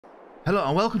Hello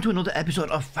and welcome to another episode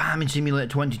of Farming Simulator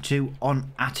 22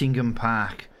 on Attingham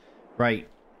Park. Right,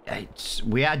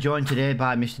 we are joined today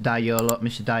by Mr. Diolo.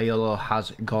 Mr. Diolo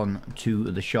has gone to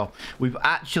the shop. We've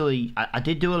actually, I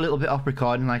did do a little bit of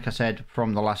recording, like I said,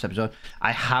 from the last episode.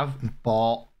 I have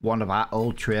bought one of our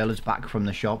old trailers back from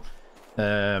the shop.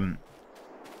 Honestly,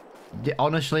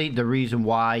 the reason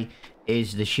why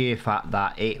is the sheer fact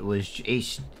that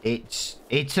it's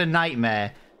a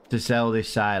nightmare to sell this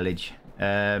silage.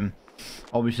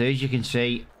 Obviously, as you can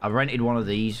see, I rented one of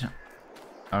these.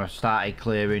 I started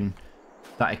clearing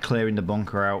the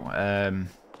bunker out.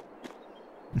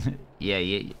 Yeah,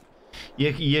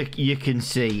 you can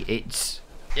see it's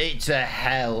a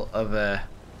hell of a.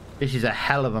 This is a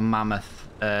hell of a mammoth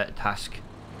task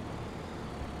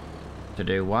to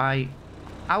do. Why?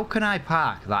 How can I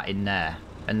park that in there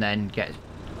and then get?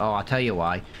 Oh, I'll tell you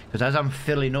why. Because as I'm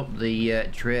filling up the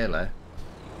trailer,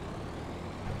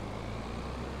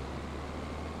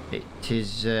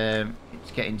 it's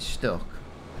getting stuck.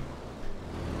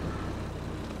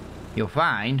 You'll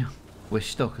find we're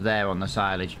stuck there on the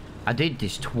silage. I did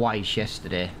this twice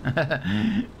yesterday,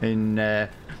 and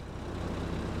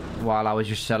while I was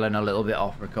just selling a little bit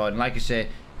off recording. Like I say,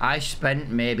 I spent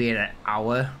maybe an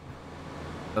hour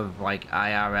of like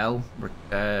IRL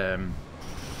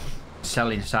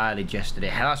selling silage yesterday.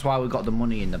 That's why we got the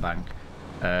money in the bank.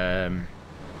 And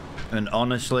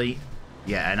honestly,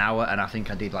 yeah, an hour, and I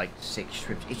think I did like 6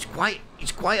 trips. It's quite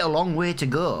a long way to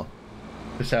go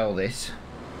to sell this.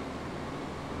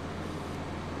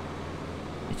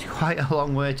 It's quite a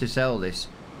long way to sell this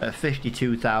at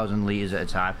 52,000 litres at a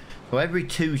time. So every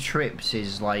 2 trips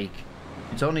is like,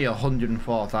 it's only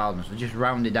 104,000. So just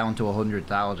round it down to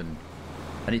 100,000.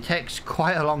 And it takes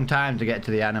quite a long time to get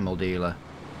to the animal dealer.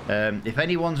 If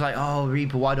anyone's like, oh,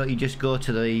 Reaper, why don't you just go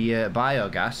to the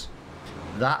biogas?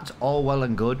 That's all well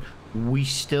and good. We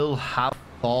still have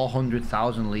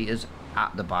 400,000 litres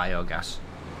at the biogas.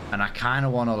 And I kind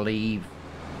of want to leave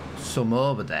some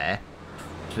over there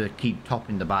to keep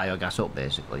topping the biogas up,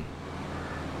 basically.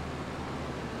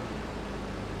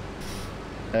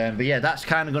 But yeah, that's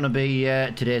kind of going to be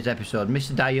today's episode.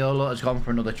 Mr. Diolo has gone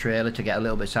for another trailer to get a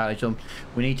little bit of silage done.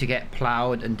 We need to get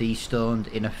ploughed and de-stoned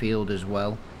in a field as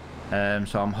well.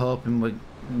 So I'm hoping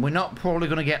we're not probably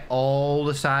going to get all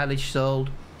the silage sold,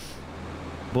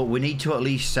 but we need to at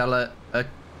least sell a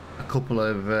couple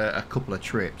of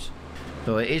trips.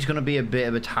 So it is going to be a bit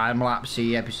of a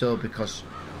time-lapse-y episode because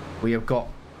we have got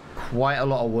quite a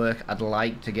lot of work I'd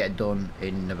like to get done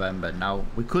in November. Now,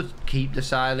 we could keep the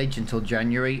silage until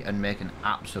January and make an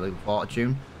absolute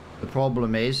fortune. The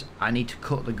problem is I need to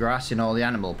cut the grass in all the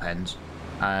animal pens.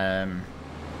 And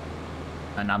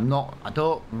I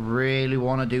don't really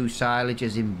want to do silage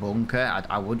as in bunker.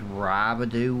 I would rather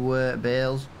do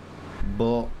bales,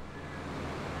 but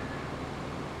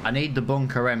I need the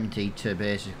bunker empty to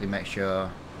basically make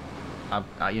sure I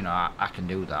can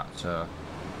do that. So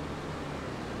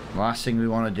the last thing we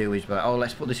want to do is like, oh,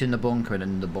 let's put this in the bunker, and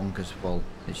then the bunker's full.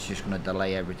 It's just going to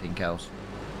delay everything else.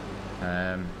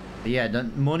 But yeah,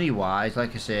 money wise,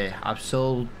 like I say, I've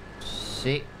sold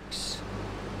six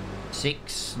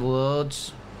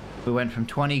loads. We went from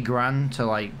 20 grand to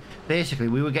like, basically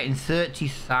we were getting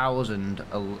 30,000.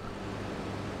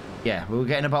 Yeah, we were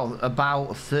getting about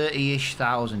 30-ish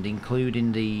thousand,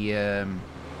 including the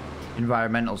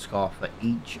environmental score for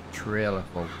each trailer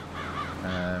full.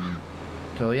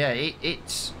 So yeah,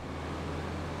 it's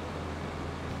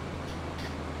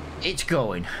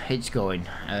going.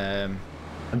 I'm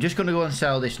just going to go and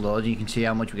sell this load, and you can see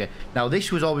how much we get. Now,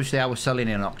 this was obviously I was selling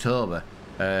in October.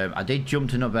 I did jump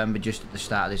to November just at the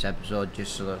start of this episode,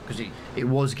 just so that, because it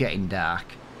was getting dark.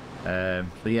 So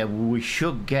yeah, we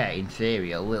should get, in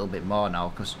theory, a little bit more now,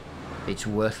 because it's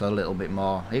worth a little bit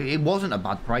more. It wasn't a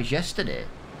bad price yesterday.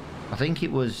 I think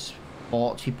it was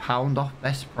 £40 off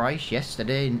best price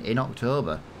yesterday in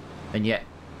October, and yet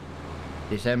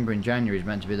December and January is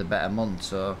meant to be the better month,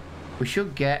 so we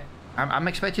should get, I'm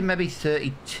expecting maybe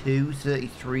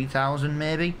 33,000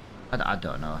 maybe. I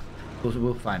don't know.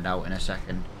 We'll find out in a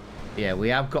second. Yeah, we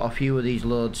have got a few of these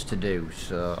loads to do,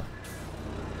 so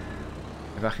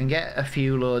if I can get a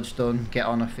few loads done, get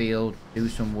on a field, do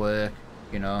some work,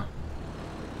 you know,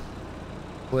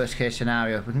 worst case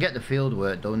scenario, if we can get the field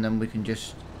work done, then we can do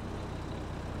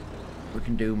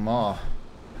more.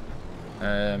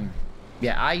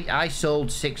 Yeah, I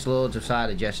sold 6 loads of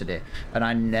silage yesterday, and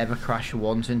I never crashed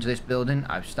once into this building.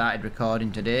 I've started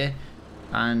recording today,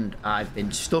 and I've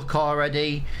been stuck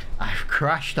already. I've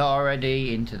crashed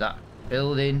already into that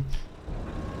building.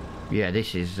 Yeah,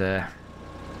 this is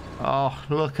oh,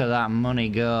 look at that money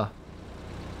go.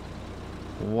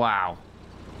 Wow.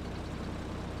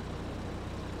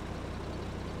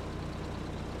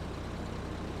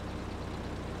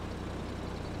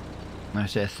 I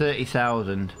say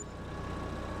 30,000.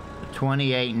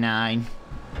 28.9.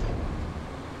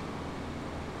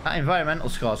 That environmental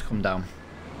score's come down.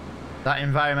 That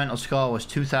environmental score was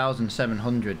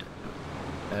 2,700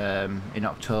 in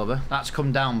October. That's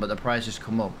come down, but the price has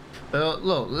come up. But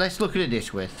look, let's look at it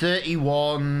this way.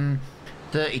 31,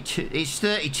 32, it's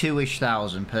 32-ish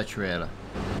thousand per trailer.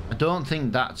 I don't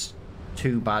think that's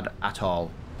too bad at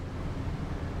all.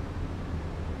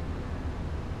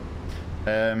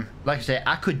 Like I say,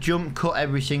 I could jump cut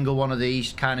every single one of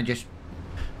these, kind of just,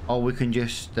 or we can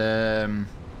just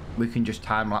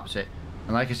time lapse it.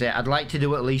 And like I say, I'd like to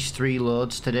do at least 3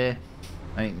 loads today.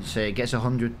 I think say it gets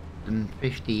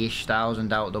 150-ish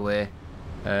thousand out of the way.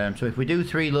 So if we do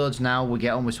 3 loads now, we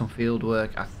get on with some field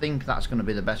work. I think that's going to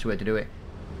be the best way to do it.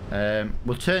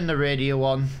 We'll turn the radio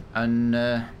on and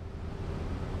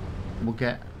we'll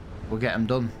get them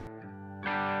done.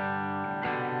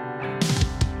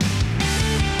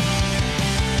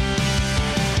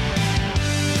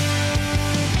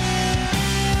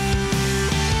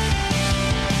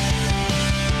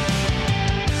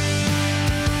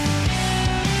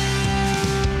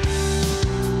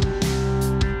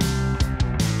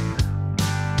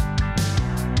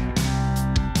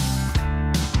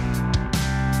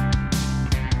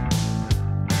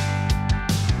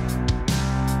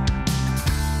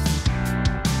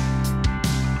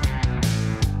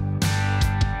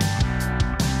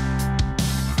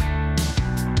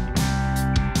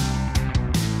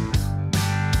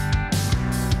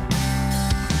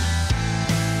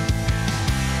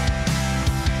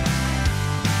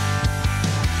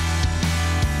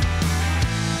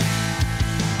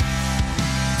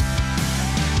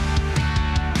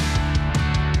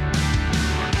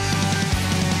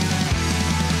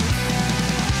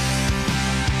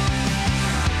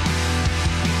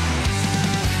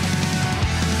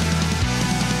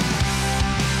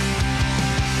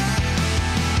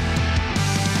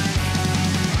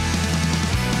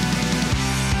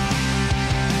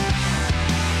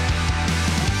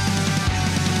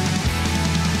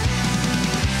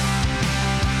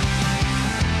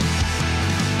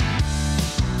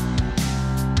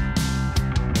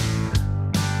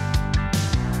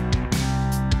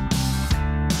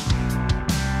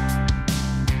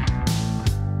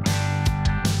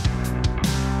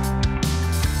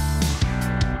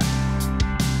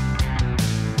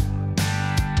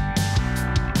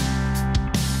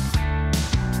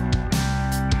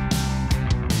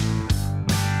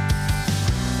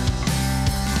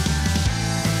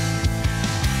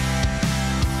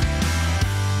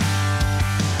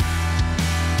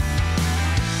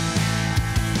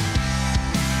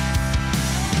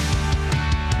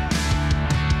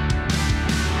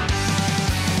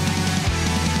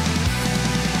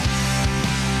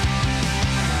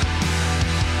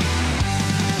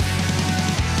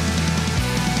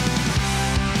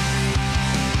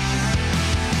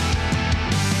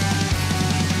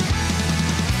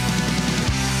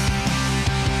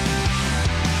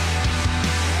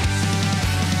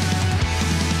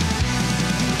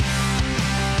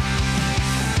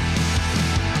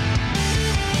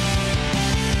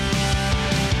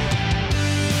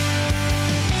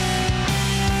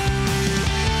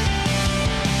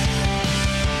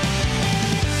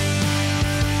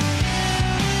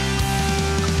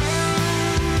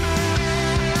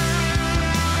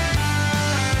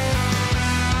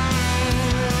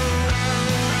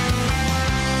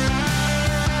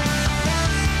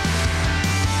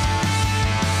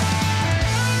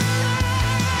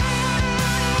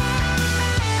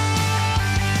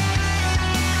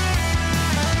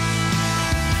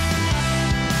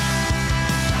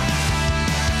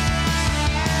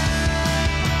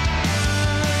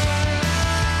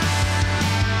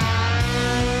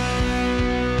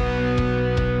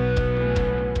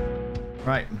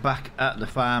 Right, back at the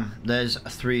farm, there's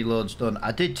 3 loads done.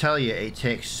 I did tell you it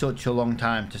takes such a long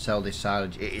time to sell this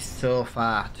silage. It is so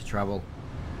far to travel.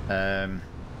 Refill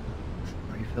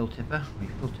tipper?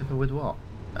 Refill tipper with what?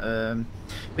 But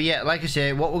yeah, like I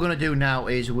say, what we're going to do now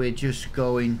is we're just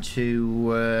going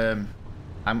to...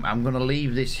 I'm going to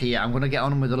leave this here. I'm going to get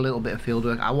on with a little bit of field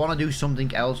work. I want to do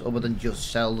something else other than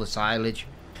just sell the silage.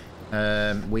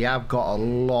 We have got a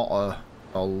lot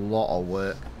of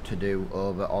work to do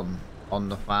over on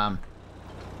the farm.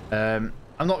 I'm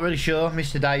not really sure.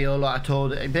 Mr. Diolo, I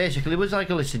told it basically it was like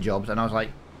a list of jobs, and I was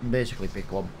like, basically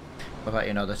pick one. But like,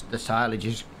 you know, the silage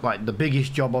is like the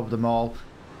biggest job of them all.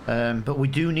 But we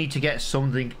do need to get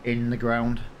something in the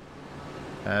ground.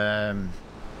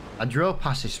 I drove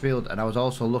past this field and I was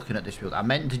also looking at this field. I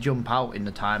meant to jump out in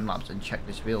the time lapse and check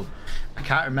this field. I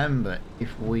can't remember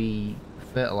if we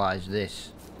fertilized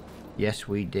this. Yes,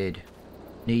 we did.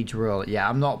 Needs rolling. Yeah,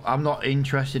 I'm not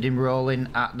interested in rolling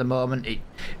at the moment.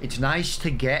 It's nice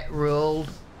to get rolled,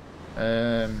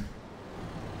 but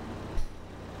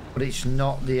it's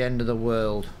not the end of the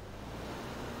world.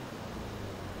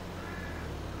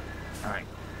 Alright,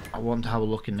 I want to have a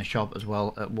look in the shop as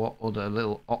well at what other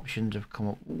little options have come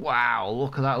up. Wow,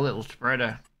 look at that little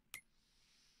spreader.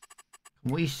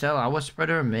 Can we sell our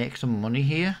spreader and make some money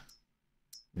here?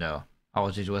 No,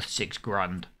 ours is worth 6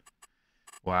 grand.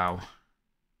 Wow.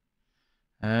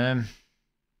 I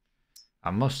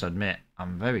must admit,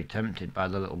 I'm very tempted by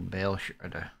the little bale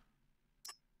shredder.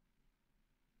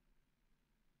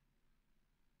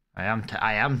 I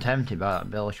am tempted by that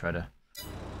bale shredder.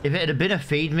 If it had been a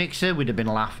feed mixer, we'd have been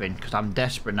laughing, because I'm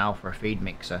desperate now for a feed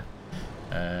mixer.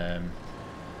 Like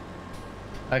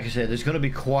I said, there's going to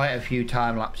be quite a few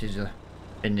time lapses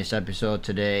in this episode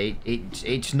today.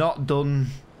 It's not done.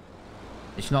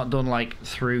 It's not done like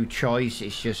through choice.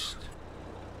 It's just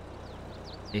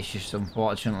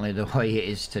unfortunately the way it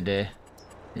is today.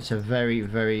 It's a very,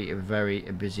 very, very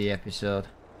busy episode.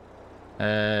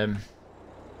 One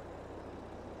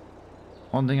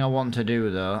thing I want to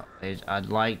do though is I'd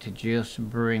like to just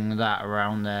bring that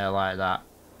around there like that.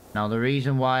 Now the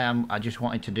reason why I just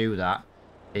wanted to do that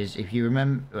is, if you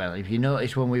remember, well, if you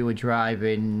notice when we were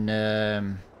driving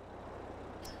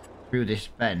through this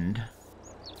bend,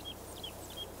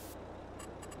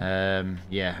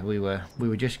 yeah, we were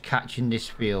just catching this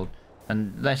field,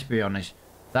 and let's be honest,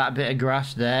 that bit of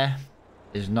grass there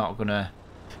is not gonna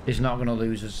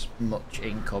lose us much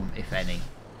income, if any.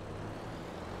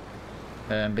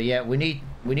 But yeah, we need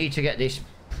to get this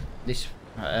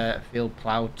field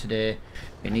ploughed today.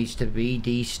 It needs to be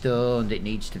de-stoned, it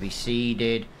needs to be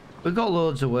seeded. We've got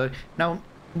loads of work. Now,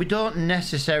 we don't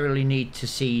necessarily need to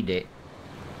seed it.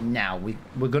 Now,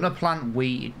 we're going to plant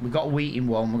wheat. We've got wheat in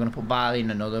one, we're going to put barley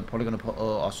in another, probably going to put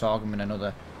oat or sorghum in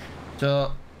another.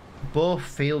 So, both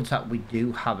fields that we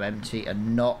do have empty are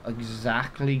not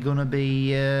exactly going to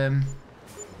be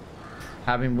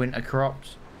having winter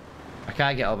crops. I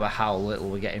can't get over how little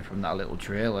we're getting from that little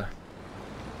trailer.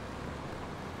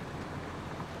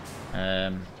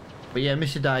 But yeah,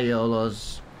 Mr.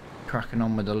 Diolo's cracking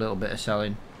on with a little bit of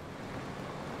selling.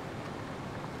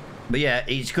 But yeah,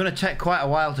 it's going to take quite a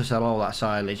while to sell all that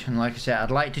silage. And like I said,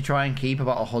 I'd like to try and keep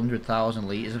about 100,000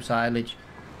 litres of silage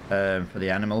for the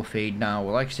animal feed now.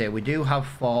 Well, like I said, we do have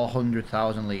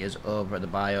 400,000 litres over at the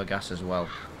biogas as well.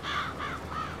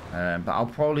 But I'll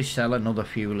probably sell another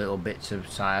few little bits of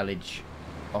silage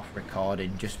off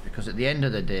recording, just because at the end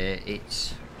of the day,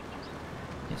 it's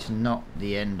not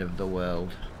the end of the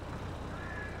world.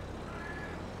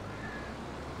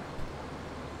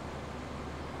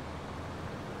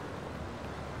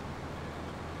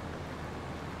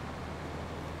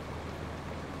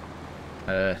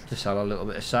 To sell a little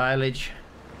bit of silage.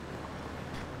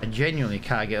 I genuinely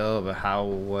can't get over how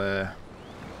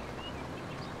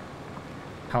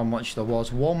much there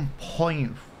was.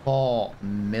 1.4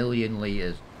 million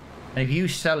litres. And if you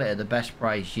sell it at the best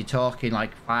price, you're talking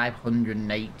like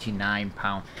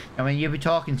 £589. I mean, you'll be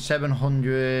talking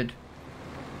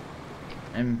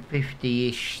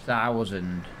 750-ish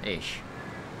thousand-ish.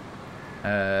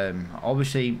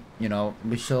 Obviously, you know,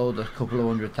 we sold a couple of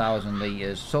 100,000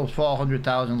 litres. Sold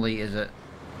 400,000 litres at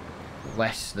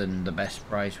less than the best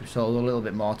price. We sold a little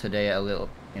bit more today at a little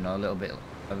bit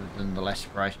other than the less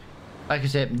price. Like I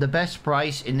said, the best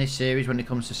price in this series when it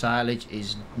comes to silage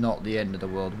is not the end of the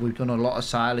world. We've done a lot of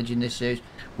silage in this series.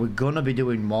 We're going to be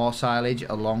doing more silage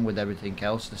along with everything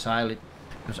else. The silage,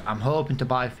 because I'm hoping to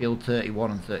buy field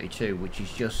 31 and 32, which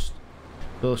is just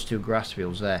those two grass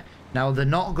fields there. Now, they're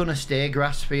not going to stay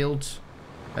grass fields.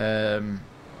 One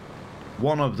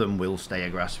of them will stay a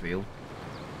grass field.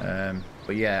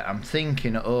 But yeah, I'm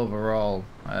thinking overall,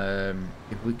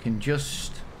 if we can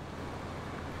just...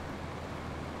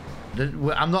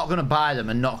 I'm not going to buy them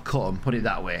and not cut them, put it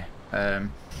that way.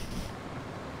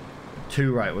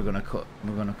 Too right, we're going to cut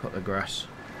the grass.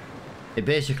 It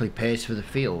basically pays for the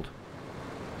field.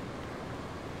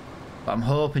 But I'm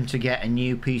hoping to get a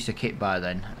new piece of kit by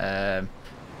then.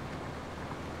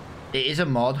 It is a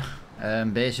mod.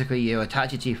 Basically, you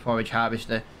attach it to your forage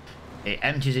harvester. It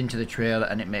empties into the trailer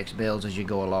and it makes bales as you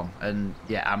go along. And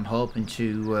yeah, I'm hoping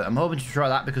to try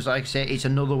that, because, like I say, it's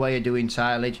another way of doing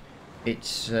silage.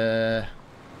 It's I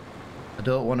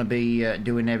don't want to be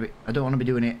doing it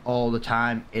all the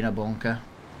time in a bunker.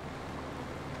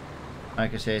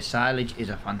 Like I say, silage is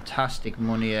a fantastic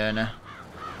money earner,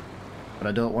 but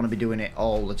I don't want to be doing it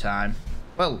all the time.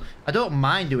 Well, I don't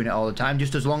mind doing it all the time,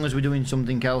 just as long as we're doing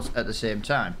something else at the same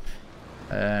time.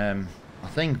 I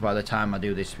think by the time I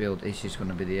do this field, this is going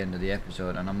to be the end of the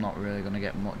episode, and I'm not really going to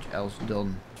get much else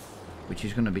done, which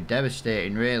is going to be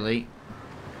devastating, really.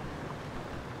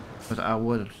 But I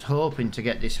was hoping to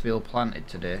get this field planted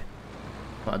today,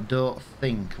 but I don't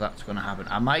think that's going to happen.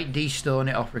 I might de-stone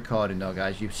it off recording though,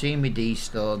 guys. You've seen me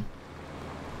de-stone.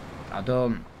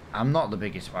 I'm not the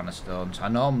biggest fan of stones. I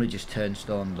normally just turn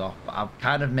stones off, but I've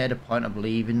kind of made a point of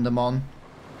leaving them on.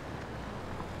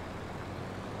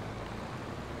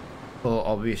 But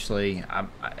obviously,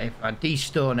 if I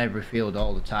de-stone every field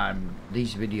all the time,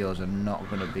 these videos are not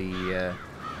going to be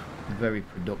very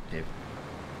productive.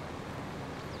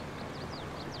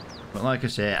 But like I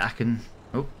say, I can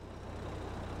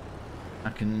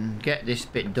get this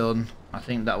bit done. I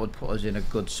think that would put us in a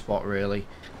good spot, really.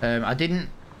 I didn't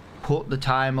put the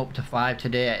time up to 5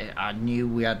 today. I knew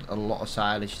we had a lot of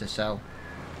silage to sell.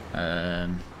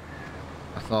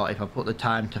 I thought if I put the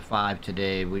time to 5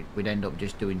 today, we'd end up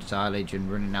just doing silage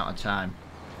and running out of time.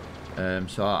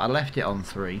 So I left it on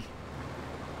 3.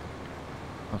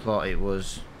 I thought it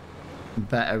was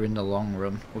better in the long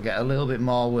run. We'll get a little bit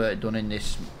more work done in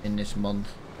this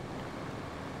month.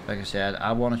 Like I said,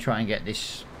 I want to try and get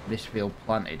this field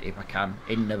planted if I can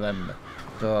in November.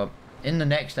 So in the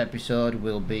next episode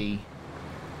will be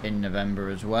in November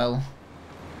as well.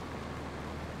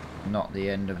 Not the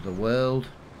end of the world.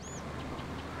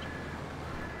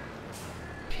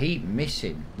 Keep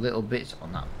missing little bits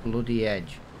on that bloody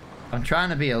edge. I'm trying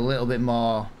to be a little bit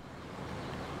more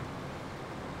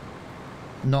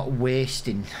not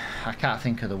wasting. I can't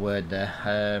think of the word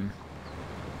there.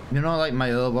 You know, like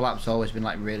my overlap's always been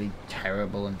like really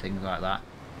terrible and things like that.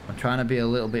 I'm trying to be a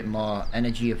little bit more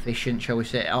energy efficient, shall we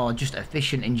say, or just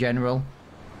efficient in general.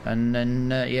 And then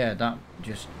yeah, that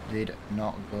just did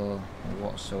not go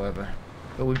whatsoever.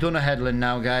 But we've done a headland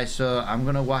now, guys, so I'm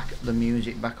gonna whack the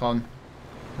music back on.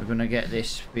 We're going to get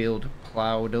this field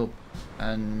ploughed up,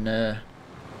 and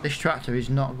this tractor is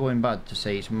not going bad, to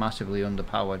say it's massively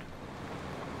underpowered.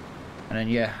 And then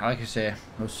yeah, like I say,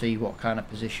 we'll see what kind of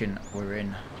position we're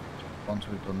in once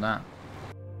we've done that.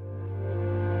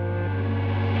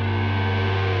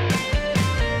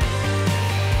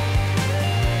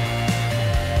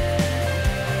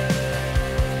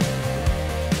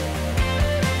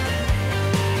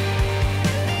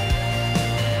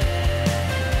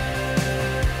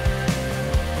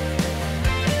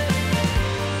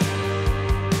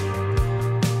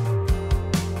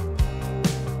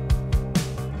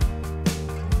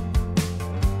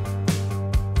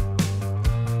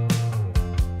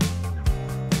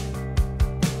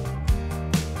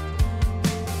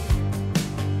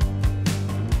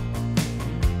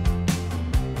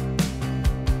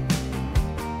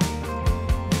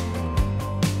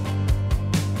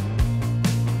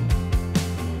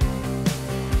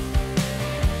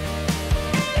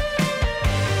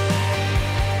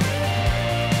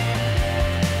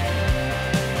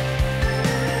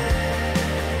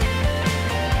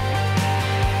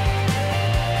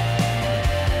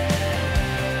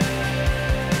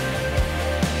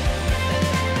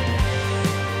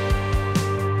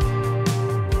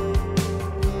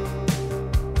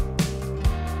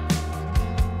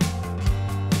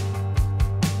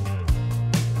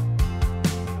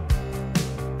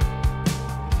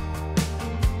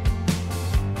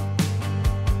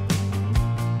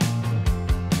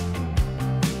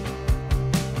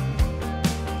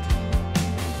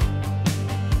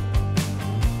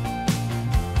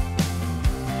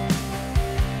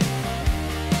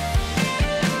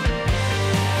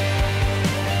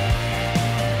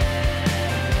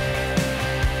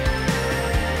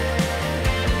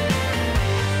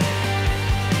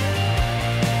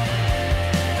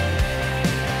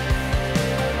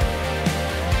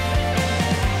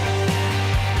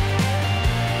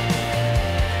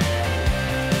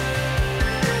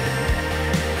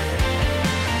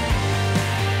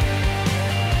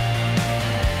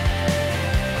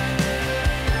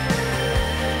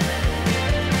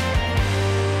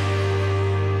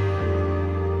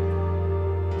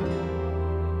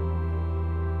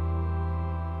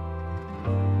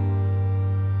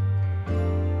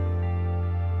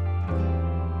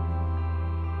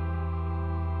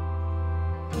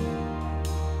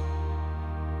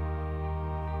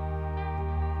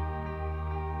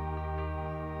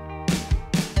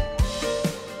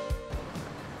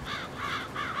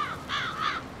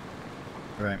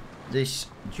 Right, this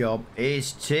job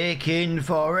is taking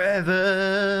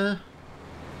forever.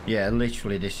 Yeah,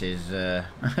 literally this is,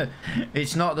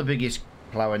 it's not the biggest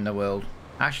plough in the world.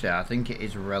 Actually, I think it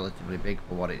is relatively big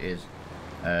for what it is.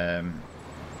 Yeah,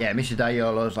 Mr.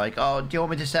 Diolo's like, oh, do you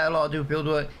want me to settle or do field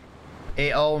work?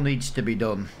 It all needs to be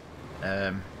done.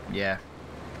 Yeah,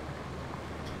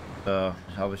 So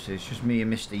obviously it's just me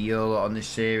and Mr. YOLO on this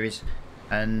series,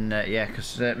 and yeah,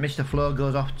 because Mr. Flo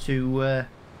goes off to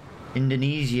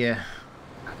Indonesia,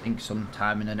 I think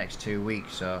sometime in the next 2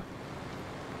 weeks. So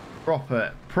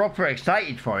proper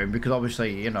excited for him, because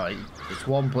obviously, you know, it's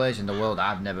one place in the world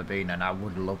I've never been and I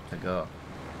would love to go.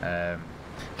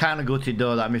 Kind of gutted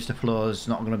though that Mr. Flo's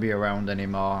not going to be around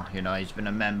anymore. You know, he's been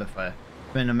a member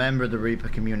of the Reaper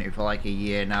community for like a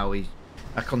year now.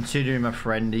 I consider him a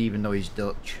friend even though he's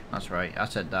Dutch. That's right, I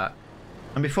said that.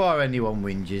 And before anyone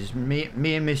whinges, me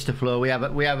and Mr. Flo, we have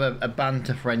a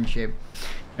banter friendship.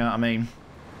 You know what I mean?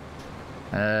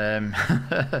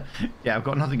 Yeah, I've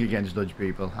got nothing against Dutch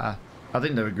people. I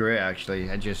think they're great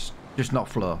actually. I just not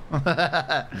Flo.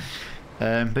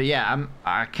 But yeah,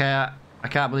 I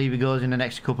can't believe he goes in the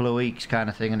next couple of weeks, kind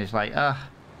of thing, and it's like,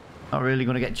 not really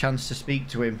going to get a chance to speak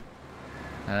to him.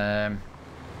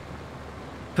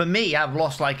 For me, I've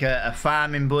lost like a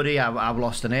farming buddy. I've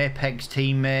lost an Apex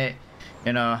teammate.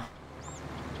 You know,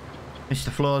 Mr.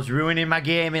 Flo's ruining my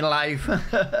gaming life.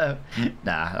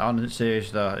 Nah, on serious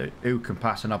though, who can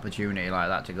pass an opportunity like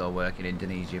that to go work in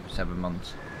Indonesia for 7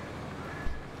 months?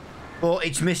 But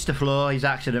it's Mr. Flo. He's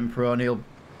accident prone. He'll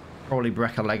probably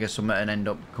break a leg or something and end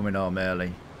up coming home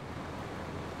early.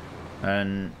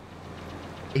 And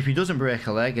if he doesn't break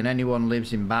a leg and anyone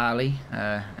lives in Bali,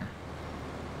 yeah,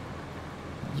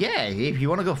 if you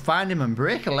want to go find him and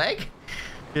break a leg,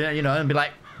 you know, and be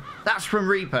like, that's from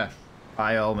Reaper,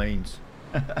 by all means.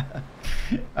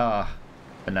 Oh,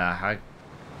 but nah,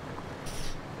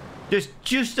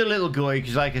 just a little goy,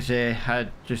 because like I say, I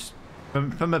just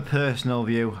from a personal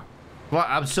view, well,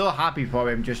 I'm so happy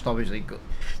for him. Just obviously,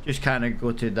 just kind of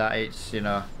gutted that it's, you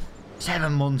know,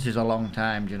 7 months is a long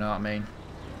time. Do you know what I mean?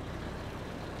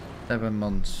 7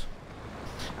 months.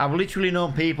 I've literally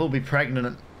known people be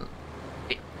pregnant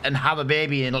and have a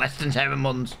baby in less than 7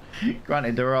 months.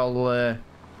 Granted, they're all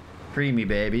preemie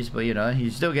babies, but you know, you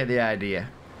still get the idea.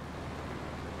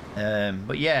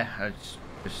 But yeah, it's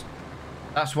just,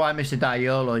 that's why Mr.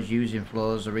 Diolo is using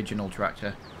Flo's original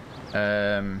tractor.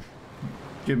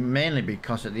 Mainly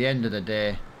because at the end of the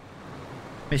day,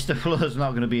 Mr. Flo's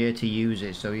not going to be here to use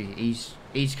it, so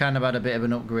he's kind of had a bit of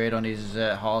an upgrade on his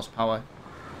horsepower.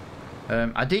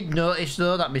 I did notice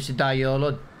though that Mr.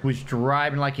 Diolo was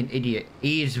driving like an idiot.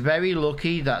 He is very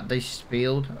lucky that this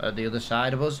field at the other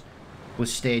side of us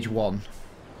was stage 1.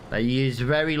 He is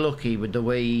very lucky with the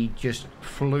way he just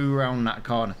flew around that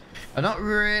corner. I'm not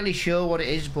really sure what it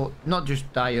is, but not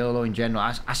just Diolo in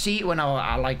general. I see it when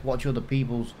I like watch other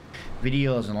people's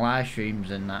videos and live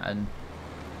streams and that. And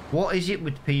what is it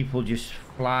with people just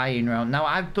flying around? Now,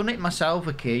 I've done it myself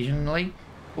occasionally.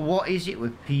 But what is it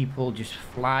with people just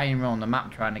flying around the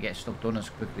map trying to get stuff done as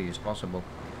quickly as possible?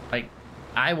 Like,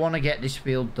 I want to get this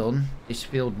field done. This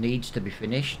field needs to be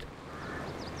finished.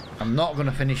 I'm not going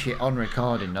to finish it on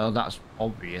recording though, that's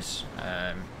obvious.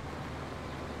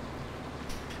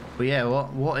 But yeah,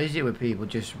 what is it with people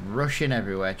just rushing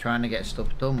everywhere trying to get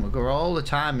stuff done? We've got all the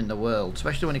time in the world,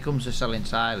 especially when it comes to selling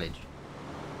silage.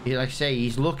 Like I say,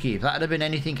 he's lucky. If that had been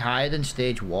anything higher than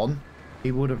stage 1,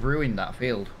 he would have ruined that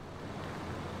field.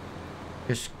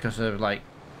 Just because of like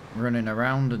running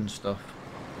around and stuff.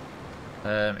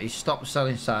 He stopped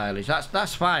selling silage.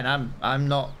 That's fine. I'm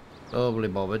not overly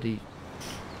bothered.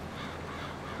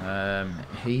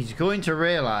 He's going to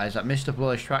realise that Mr.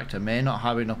 Flo's tractor may not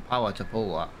have enough power to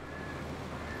pull that.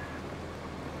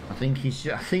 I think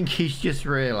he's just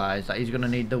realised that he's going to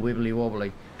need the wibbly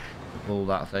wobbly to pull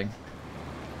that thing.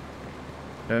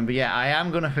 But yeah, I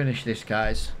am going to finish this,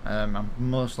 guys. I'm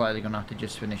most likely going to have to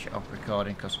just finish it off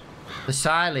recording because the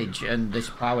silage and this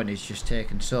ploughing is just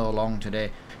taking so long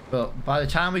today. But by the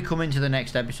time we come into the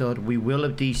next episode, we will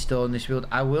have de-stoned this field.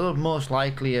 I will have most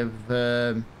likely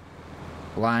have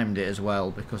limed it as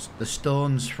well, because the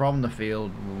stones from the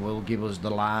field will give us the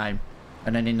lime,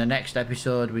 and then in the next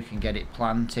episode we can get it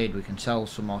planted, we can sell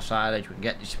some more silage, we can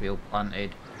get this field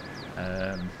planted.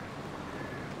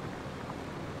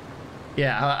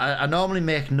 Yeah, I normally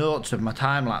make notes of my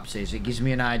time lapses. It gives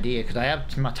me an idea, because I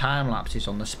have my time lapses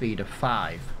on the speed of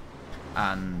 5,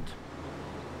 and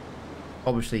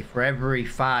obviously for every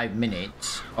 5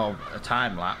 minutes of a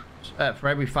time lapse, for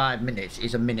every 5 minutes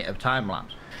is a minute of time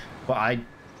lapse. But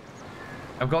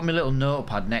I've got my little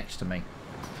notepad next to me,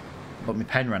 but my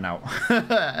pen ran out.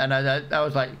 And I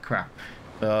was like, crap.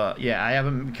 So yeah, I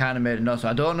haven't kind of made a note. So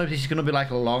I don't know if this is going to be like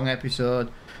a long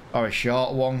episode or a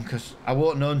short one, because I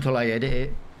won't know until I edit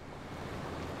it.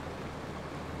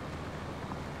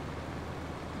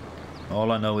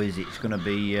 All I know is it's going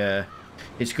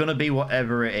to be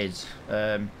whatever it is.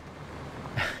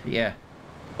 Yeah.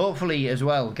 Hopefully as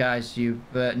well, guys, you've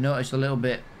noticed a little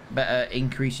bit better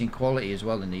increase in quality as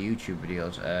well in the YouTube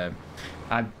videos.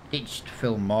 I've ditched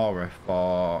Filmora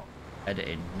for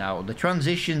editing. Now the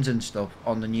transitions and stuff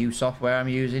on the new software I'm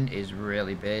using is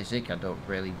really basic. I don't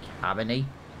really have any.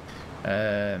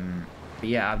 But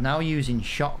yeah, I'm now using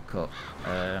Shotcut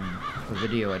for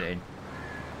video editing.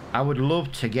 I would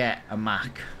love to get a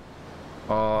Mac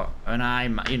or an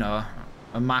iMac, you know,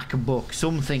 a MacBook,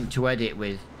 something to edit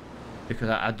with, because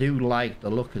I do like the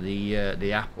look of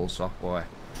the Apple software.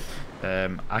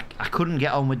 I couldn't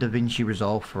get on with DaVinci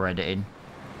Resolve for editing.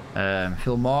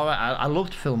 Filmora, I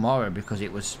loved Filmora because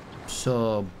it was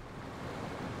so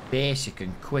basic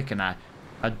and quick, and I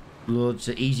had loads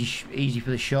of easy for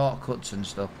the shortcuts and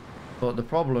stuff. But the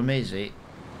problem is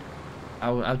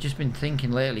I've just been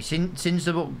thinking lately, since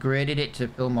they've upgraded it to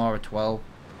Filmora 12,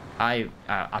 I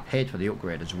paid for the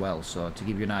upgrade as well. So to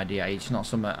give you an idea, it's not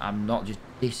something, I'm not just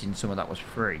dissing some of that was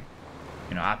free.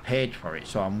 You know, I paid for it,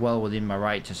 so I'm well within my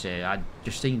right to say I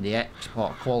just think the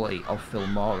export quality of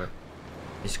Filmora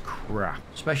is crap,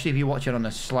 especially if you watch it on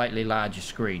a slightly larger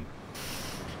screen.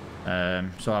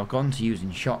 So I've gone to using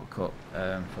Shotcut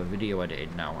for video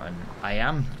editing now, and I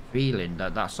am feeling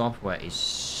that that software is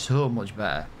so much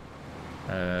better.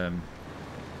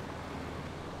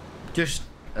 Just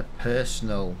a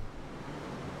personal,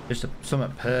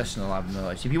 something personal I've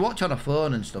noticed. If you watch on a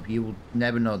phone and stuff, you will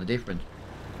never know the difference.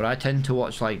 But I tend to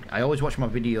watch, like, I always watch my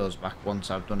videos back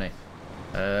once I've done it.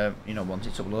 You know, once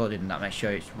it's uploaded, and that makes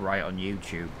sure it's right on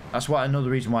YouTube. That's why another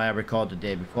reason why I record the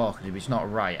day before, because if it's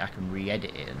not right, I can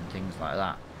re-edit it and things like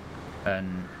that.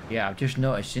 And yeah, I've just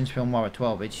noticed since Filmora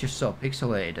 12, it's just so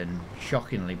pixelated and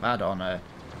shockingly bad on a.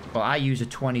 Well, I use a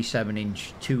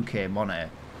 27-inch 2K monitor,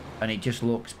 and it just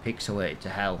looks pixelated to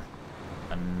hell.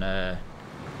 And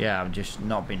yeah, I've just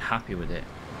not been happy with it.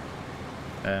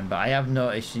 But I have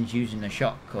noticed since using the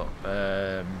Shotcut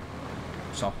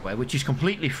software, which is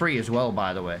completely free as well,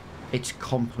 by the way, it's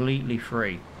completely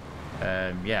free.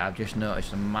 Yeah, I've just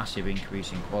noticed a massive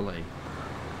increase in quality.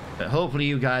 But hopefully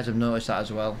you guys have noticed that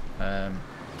as well.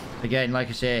 Again, like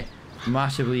I say,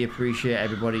 massively appreciate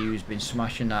everybody who's been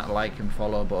smashing that like and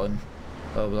follow button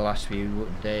over the last few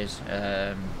days.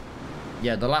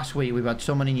 Yeah, the last week we've had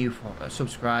so many new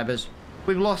subscribers.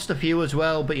 We've lost a few as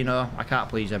well, but you know, I can't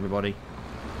please everybody.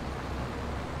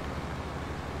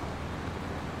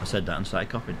 I said that and started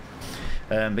coughing.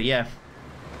 But yeah,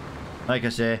 like I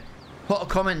say, put a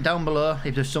comment down below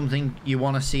if there's something you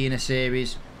want to see in a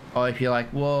series, or if you're like,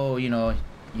 whoa, you know,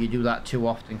 you do that too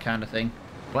often kind of thing.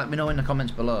 Let me know in the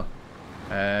comments below.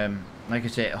 Like I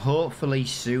say, hopefully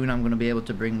soon I'm going to be able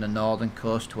to bring the Northern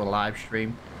Coast to a live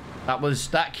stream.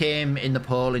 That came in the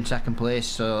poll in second place,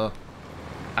 so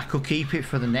I could keep it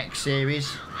for the next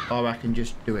series, or I can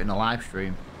just do it in a live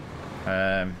stream.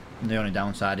 The only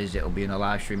downside is it'll be in a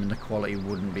live stream and the quality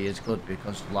wouldn't be as good,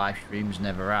 because live streams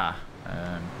never are.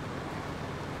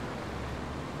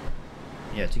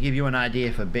 Yeah, to give you an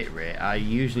idea for bitrate, I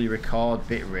usually record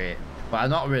bitrate, but I'm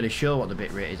not really sure what the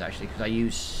bitrate is actually, because I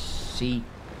use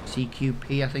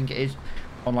CQP, I think it is,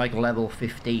 on like level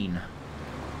 15.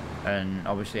 And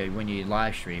obviously when you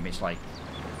live stream, it's like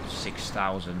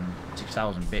 6,000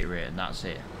 bitrate, and that's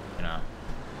it. You know,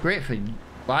 great for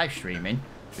live streaming,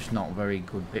 just not very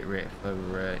good bitrate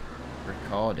for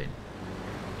recording,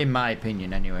 in my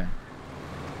opinion anyway.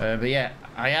 But yeah,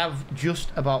 I have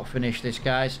just about finished this,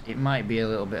 guys. It might be a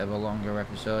little bit of a longer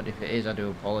episode. If it is, I do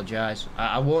apologise.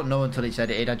 I won't know until it's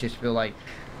edited. I just feel like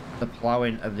the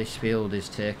ploughing of this field is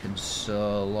taken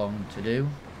so long to do.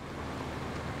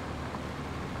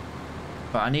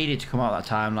 But I needed to come out that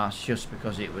time lapse just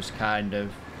because it was kind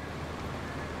of,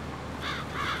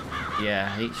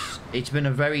 yeah, it's been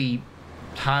a very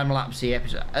time-lapsey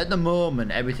episode. At the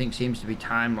moment, everything seems to be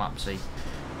time-lapsey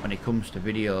when it comes to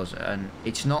videos, and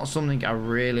it's not something I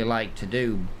really like to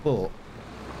do, but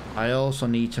I also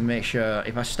need to make sure,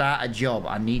 if I start a job,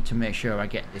 I need to make sure I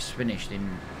get this finished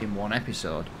in one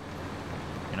episode.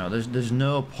 You know, there's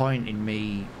no point in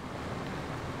me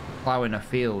ploughing a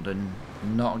field and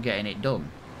not getting it done.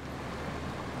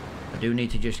 I do need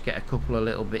to just get a couple of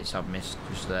little bits I've missed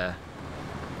just there.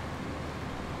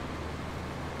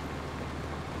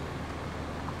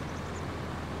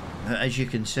 As you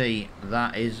can see,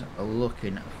 that is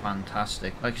looking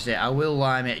fantastic. Like I say, I will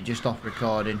lime it just off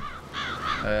recording.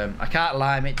 I can't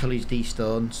lime it till he's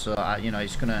destoned, so you know,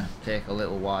 it's gonna take a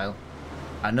little while.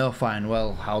 I know fine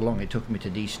well how long it took me to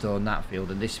destone that field,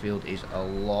 and this field is a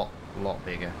lot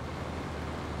bigger.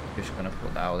 Just gonna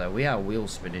put that out there. We are wheel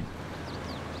spinning.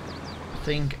 I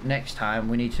think next time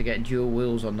we need to get dual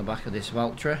wheels on the back of this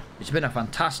Valtra. It's been a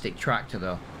fantastic tractor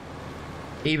though.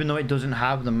 Even though it doesn't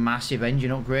have the massive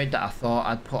engine upgrade that I thought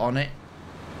I'd put on it,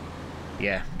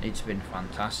 yeah, it's been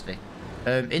fantastic.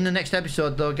 In the next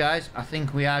episode though, guys, I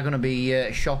think we are going to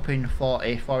be shopping for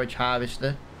a forage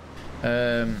harvester.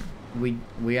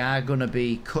 We are going to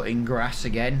be cutting grass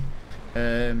again.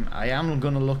 I am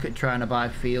going to look at trying to buy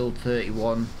field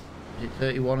 31. Is it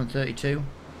 31 and 32?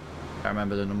 Can't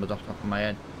remember the numbers off the top of my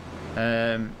head.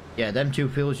 Yeah, them two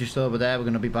fields just over there, we're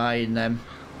going to be buying them.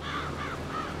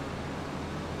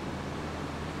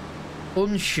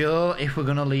 Unsure if we're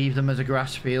going to leave them as a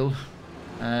grass field.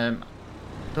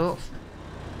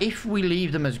 If we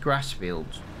leave them as grass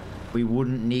fields, we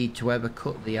wouldn't need to ever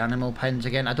cut the animal pens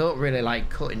again. I don't really like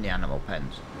cutting the animal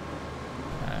pens.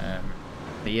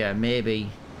 But yeah, maybe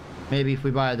if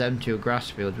we buy them two grass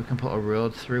fields, we can put a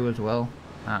road through as well.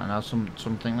 I don't know,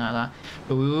 something like that.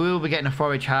 But we will be getting a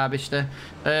forage harvester.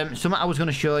 Something I was going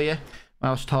to show you when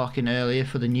I was talking earlier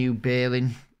for the new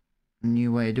baling,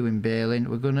 new way of doing baling.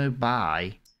 We're going to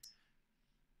buy.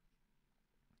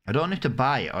 I don't have to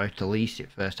buy it or have to lease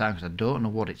it first time because I don't know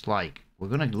what it's like. We're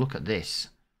going to look at this.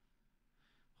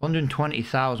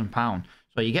 £120,000.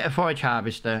 So you get a forage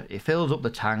harvester, it fills up the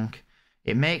tank,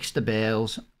 it makes the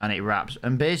bales, and it wraps.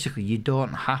 And basically, you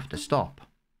don't have to stop.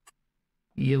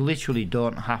 You literally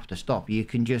don't have to stop. You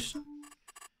can just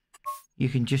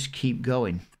keep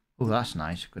going. Oh, that's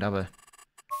nice. Could have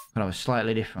a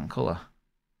slightly different colour.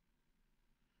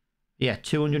 Yeah,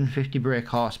 250 brake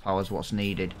horsepower is what's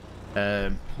needed.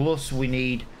 Plus we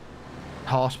need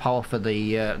horsepower for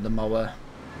the mower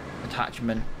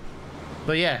attachment.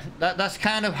 So yeah, that's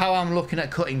kind of how I'm looking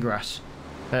at cutting grass.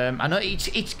 I know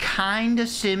it's kind of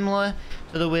similar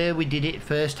to the way we did it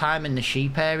first time in the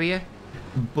sheep area,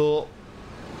 but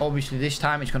obviously this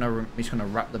time it's gonna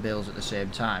wrap the bales at the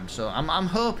same time. So I'm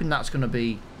hoping that's gonna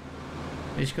be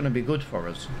good for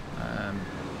us.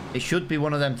 It should be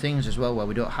one of them things as well where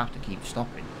we don't have to keep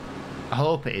stopping. I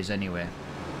hope it is anyway.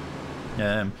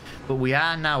 But we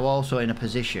are now also in a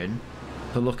position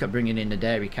to look at bringing in the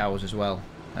dairy cows as well.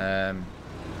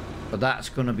 But that's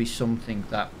going to be something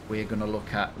that we're going to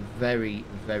look at very,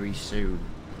 very soon.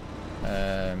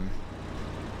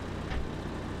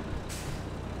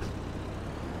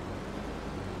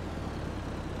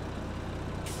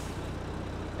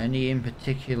 Any in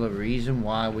particular reason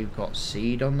why we've got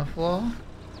seed on the floor?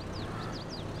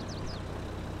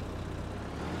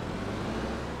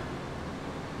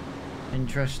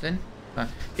 Interesting.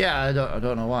 Yeah, I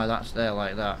don't know why that's there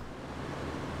like that.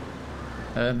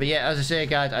 But yeah, as I say,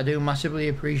 guys, I do massively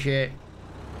appreciate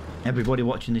everybody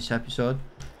watching this episode.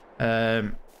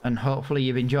 And hopefully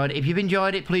you've enjoyed it. If you've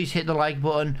enjoyed it, please hit the like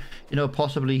button. You know,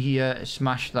 possibly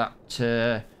smash that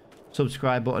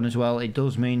subscribe button as well. It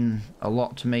does mean a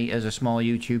lot to me as a small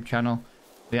YouTube channel.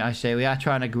 But I say we are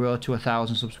trying to grow to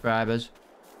 1,000 subscribers.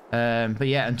 But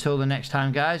yeah, until the next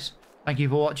time, guys, thank you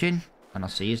for watching, and I'll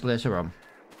see you later on.